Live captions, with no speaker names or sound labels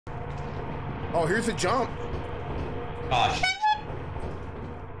Oh, here's the jump. Oh, shit.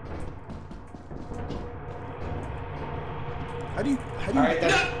 How do you? All right,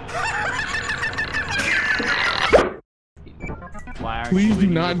 Please do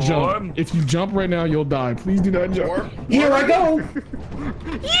not jump. If you jump right now, you'll die. Please do not jump. Here I go.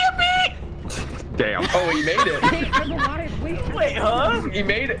 Yippee! Damn. Oh, he made it. Wait, huh? He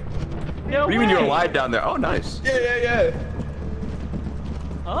made it. No what do you mean you're alive down there? Oh, nice. Yeah.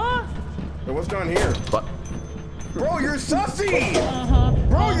 Huh? Hey, what's down here? What? Bro, you're sussy!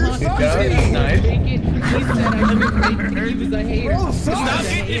 Bro, you're sussy! Nice. Make it. He said I was he was a hater. Bro, Stop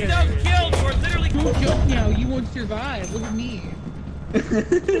getting yourself killed. We're literally. Don't joke now. You won't survive. Look at me.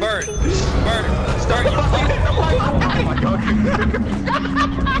 Bird, start your.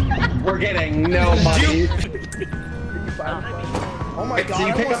 We're getting no money. Oh my god, Can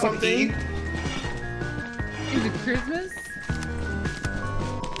you I pick want up something. a key? Is it Christmas?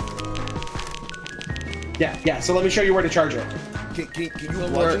 Yeah. So let me show you where to charge it. Can you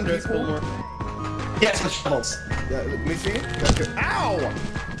bludgeon people? Yes, with shovels. Yeah, let me see. Ow!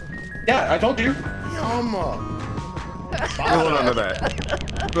 Yeah, I told you. Yum. Hold on to that.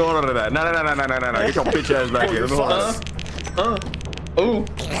 Hold on to that. No. Get your bitch ass back here. Hold on. Ooh.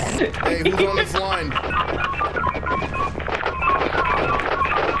 Hey, who's on this line?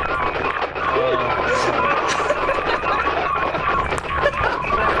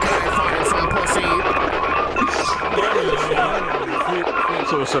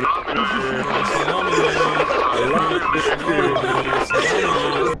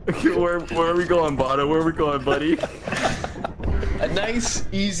 Where are we going, Bada? Where are we going, buddy? A nice,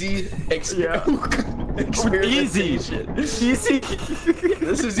 easy experience. Easy. Easy. This is easy.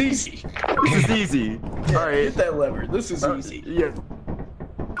 This is easy. All right. Hit that lever. This is easy. Yeah.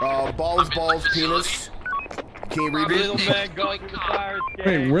 Balls, penis. Can you read Little it? man going to the fire.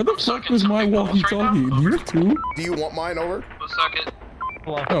 Hey, where the fuck was my walkie-talkie? Do you have two? Do you want mine over?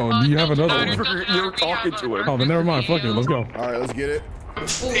 Oh, do you have another one? You're talking to him. Oh, then never mind. Fuck it. Let's go. All right, let's get it.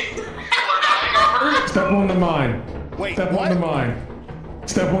 Step on the mine. Wait, Step what? on the mine.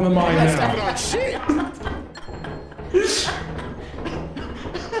 Step on the mine I'm now. stepping on shit.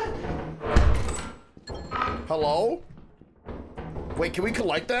 Hello? Wait, can we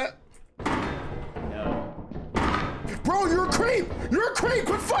collect that? No. Bro, you're a creep! You're a creep!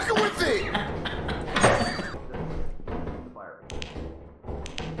 Quit fucking with it!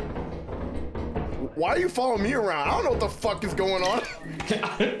 Why are you following me around? I don't know what the fuck is going on.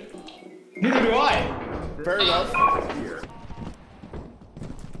 Neither do I. Fair enough. How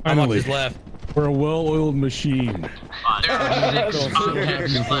much Finally, is left? we're a well-oiled machine. That's all so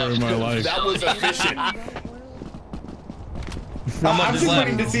happy for in my life. That was efficient. How much I'm is just left?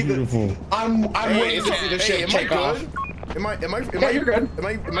 waiting to see the. Beautiful. I'm waiting to see the ship am I take off. good? Am I You're good. Am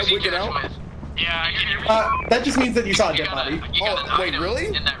I wicked out? That just means that you saw a dead body. Oh, wait, really?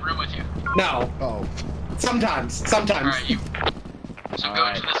 In that room with you. No. Oh. Sometimes. Alright, so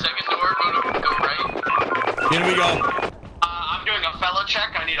go to the second door, go right. Here we go. I'm doing a fellow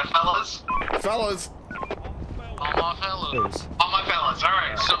check, I need a fellas. Fellas. All my fellas. All my fellas,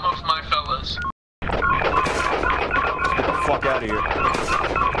 alright, some of my fellas. Get the fuck out of here.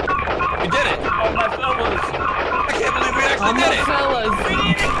 We did it. Oh, my fellas. I can't believe we actually did it. Fellas.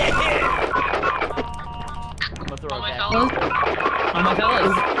 All my fellas. All my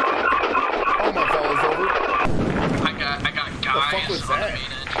fellas. All my fellas over. I got guys fuck was on that? the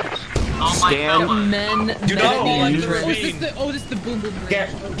main entrance. All my Stand. fellas. Men. Do not fall like the Oh, this rain. is the boom boom.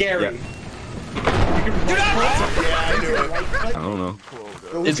 Gary. Yeah. Yeah, I knew it. I don't know. Yo,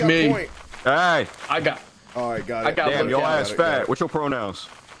 who's It's got me. point? Hey. I got. Alright, got it. I got Damn, your Got ass it, got fat. it. What's your pronouns?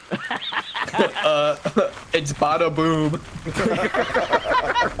 It's bada boom.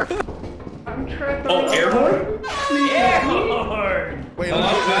 Oh, air horn? Wait,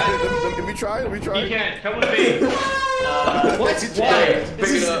 let me try. Come with me. What? This Why?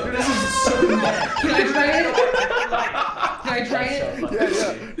 is so bad. Can I try it? Can I try it?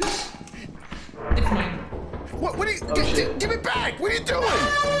 Yeah. It's mine. What are you? Give it back! What are you doing?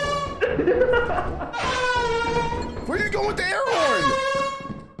 Where are you going with the air horn?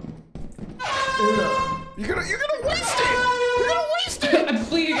 You're gonna waste it! You're gonna waste it! I'm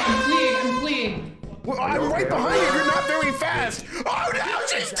fleeing. Well, I'm right behind you. You're not very fast. Oh no,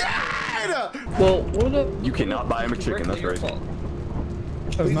 she's dead! Well, what up? You cannot buy him a chicken. That's right.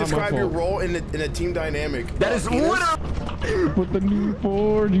 That's Please not my describe your fault. role in a team dynamic. That is penis? what up. Put the new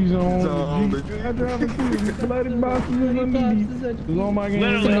 4Gs on. I drive a bloody boxes underneath. It's all my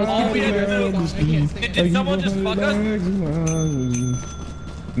games. Literally, all we had to do. Did someone just fuck us?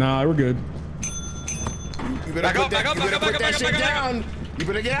 Nah, we're good. You better put that shit down. You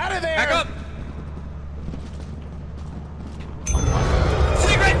better get out of there. Back up.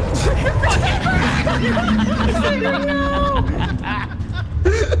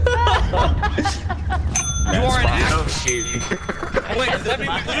 You are an actual. Wait, does that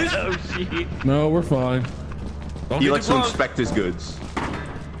mean we lose? No, we're fine. He likes to inspect his goods.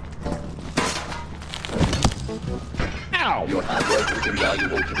 Ow!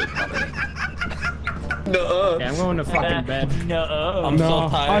 No. Yeah, I'm going to fucking bed. No. I'm so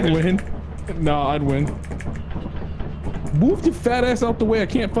tired. I'd win. No, I'd win. Move your fat ass out the way. I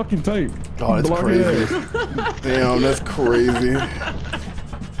can't fucking type. Oh, that's crazy. Damn, that's crazy.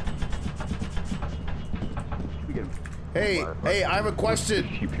 Hey, I have a question.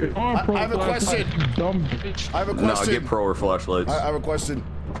 I have a question. Dumb. I have a No, question. get pro or flashlights. I have a question.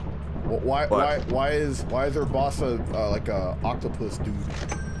 Why is their boss like a octopus dude?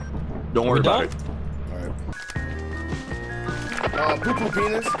 Don't worry about it. All right. Poo poo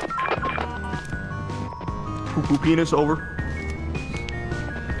penis. Poo poo penis over.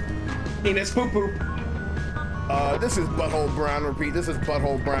 Penis poo poo. This is butthole brown. Repeat. This is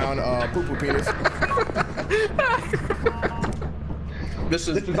butthole brown. Poo poo penis. This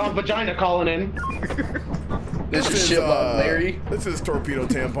is on vagina calling in. This is shit about Larry. This is torpedo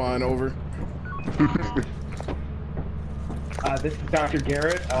tampon over. This is Dr.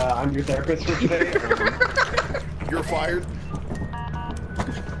 Garrett. I'm your therapist for today. You're fired.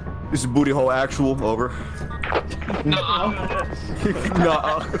 This is booty hole actual over. No.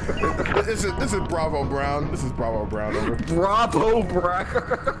 No. This is Bravo Brown. This is Bravo Brown over. Bravo Brown.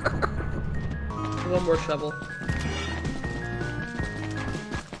 One more shovel.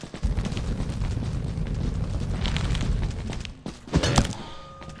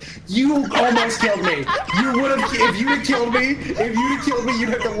 You almost killed me. You would have, if you had killed me, you'd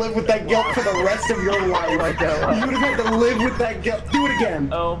have to live with that guilt for the rest of your life. Right now. You would have had to live with that guilt. Do it again.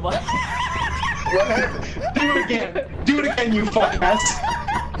 Oh my. What happened? Do it again. Do it again, you fuck ass.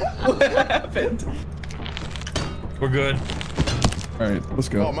 What happened? We're good. All right, let's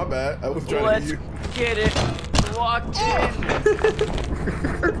go. Oh, my bad. I was trying Let's to get it. Walk in.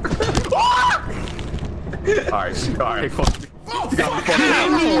 Alright, fuck.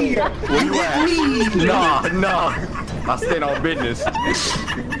 Hit me. Where you at? Nah. I stand on business. What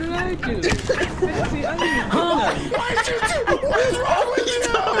did I do? Fancy, I didn't.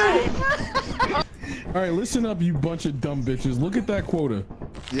 All right, listen up, you bunch of dumb bitches. Look at that quota.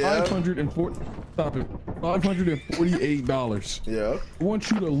 Yeah. $548. Yeah. I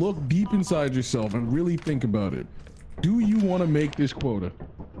want you to look deep inside yourself and really think about it. Do you want to make this quota?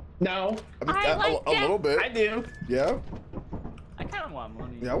 No. I mean, a little bit. I do. Yeah. I kind of want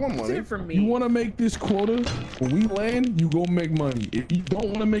money. Yeah, I want money. It for me. You want to make this quota? When we land, you go make money. If you don't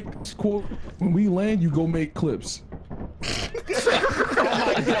want to make this quota, when we land, you go make clips.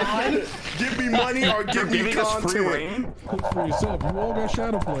 Oh my god. Give me money or give me Giving us free content. reign? Clips for yourself. You all got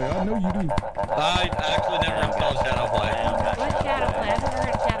shadow play. I know you do. I actually never installed Shadow Play. What shadow play? I've never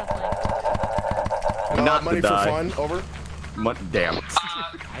heard of shadow play. Not money to for die. fun. Over. Damn. Money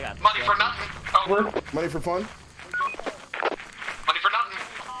for nothing. Over. Money for fun. Money for nothing.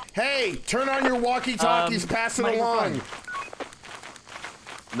 Hey, turn on your walkie-talkies. Pass it money for along.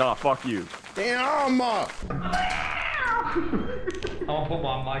 Nah, fuck you. Damn.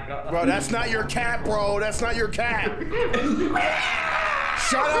 Oh my god. Bro, that's not your cat, bro. That's not your cat.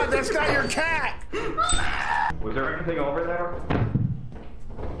 Shut up. That's not your cat. Was there anything over there?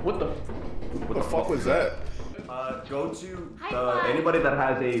 What the? What the fuck was that? Go to anybody that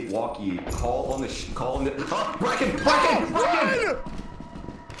has a walkie. Call on the. Bracken! Run!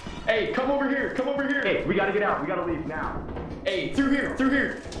 Hey, come over here. Come over here. Hey, we gotta get out. We gotta leave now. Hey, through here. Through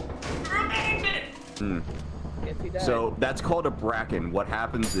here. So that's called a bracken. What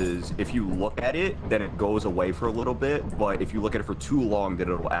happens is if you look at it, then it goes away for a little bit. But if you look at it for too long, then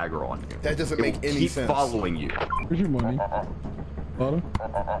it'll aggro on you. That doesn't It make will any keep sense. following you. Where's your money? Otto?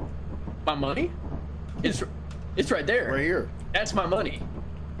 My money? It's right there. Right here. That's my money.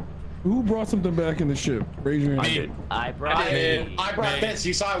 Who brought something back in the ship? Raise your hand. I did. I brought it. I brought this.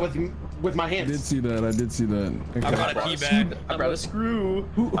 You saw it with my I hands. did see that. I did see that. Okay. I brought a key bag. I brought a screw.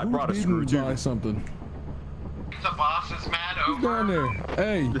 Who I brought a didn't screw, too. buy something? The boss is mad Who's over. down there?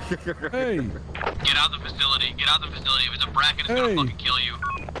 Hey, hey, Get out of the facility. Get out of the facility. If it's a bracken, it's Hey. gonna fucking kill you.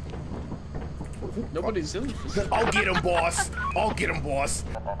 Nobody's in. I'll get him, boss. I'll get him, boss.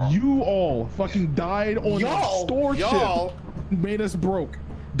 you all fucking died on that Y'all. store Y'all. ship. Made us broke.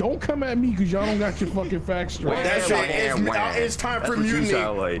 Don't come at me because y'all don't got your fucking facts straight. That's Wham, it. wham, wham. It's time for That's what you mutiny.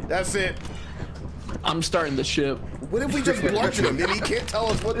 sound like. That's it. I'm starting the ship. What if we just bludgeon him? Then he can't tell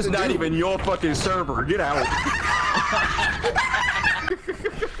us what It's to not do. even your fucking server. Get out.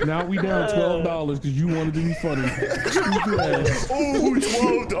 Now we down $12 because you wanted to be funny. Stupid ass. Oh,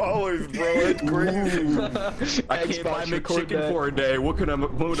 $12, bro. That's crazy. I can't buy McChicken for a day.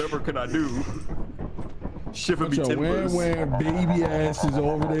 Whatever can I do? Shiver me Your timbers. wham baby ass is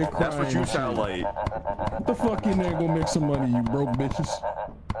over there crying. That's what you sound like. What the fuck in there gonna make some money, you broke bitches?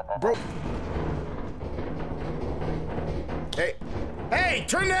 Bro. Hey. Hey,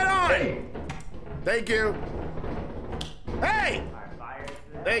 turn that on. Thank you. Hey.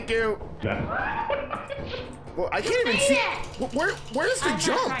 Thank you. Well, I can't even see. Where's the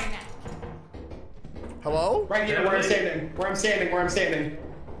jump? Hello? Right here, where I'm standing. Where I'm standing. Where I'm standing.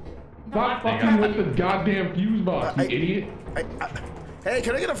 Stop fucking with the goddamn fuse box, you idiot. Hey,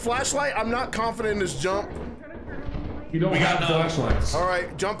 can I get a flashlight? I'm not confident in this jump. You don't have flashlights. All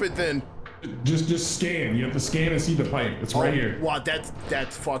right, jump it then. Just scan. You have to scan and see the pipe. It's right here. Wow,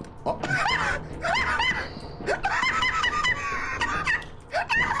 that's fucked up.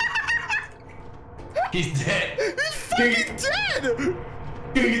 He's dead. He's fucking dead.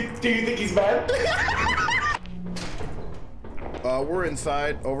 Do you think he's bad? We're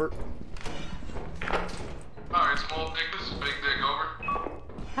inside. Over. Alright, small dick, this is big dick, over.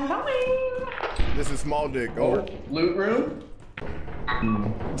 Hello. This is small dick. Over. Loot room?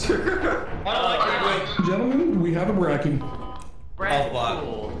 Gentlemen, we have a bracken.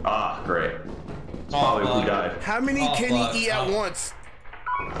 Ah, great. Probably who died. How many can he eat at once?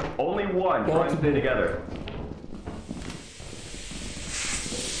 Only one. Try and stay together.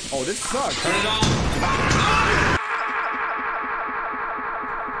 Oh, this sucks. Turn it on.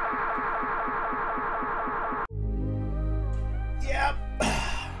 Yep.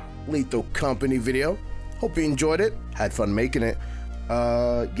 Lethal Company video. Hope you enjoyed it. Had fun making it.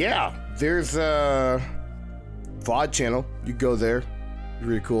 Yeah, there's a VOD channel. You go there.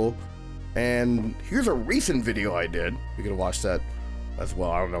 Really cool. And here's a recent video I did. You're gonna watch that as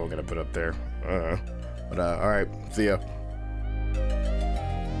well. I don't know what I'm gonna put up there. But all right, see ya.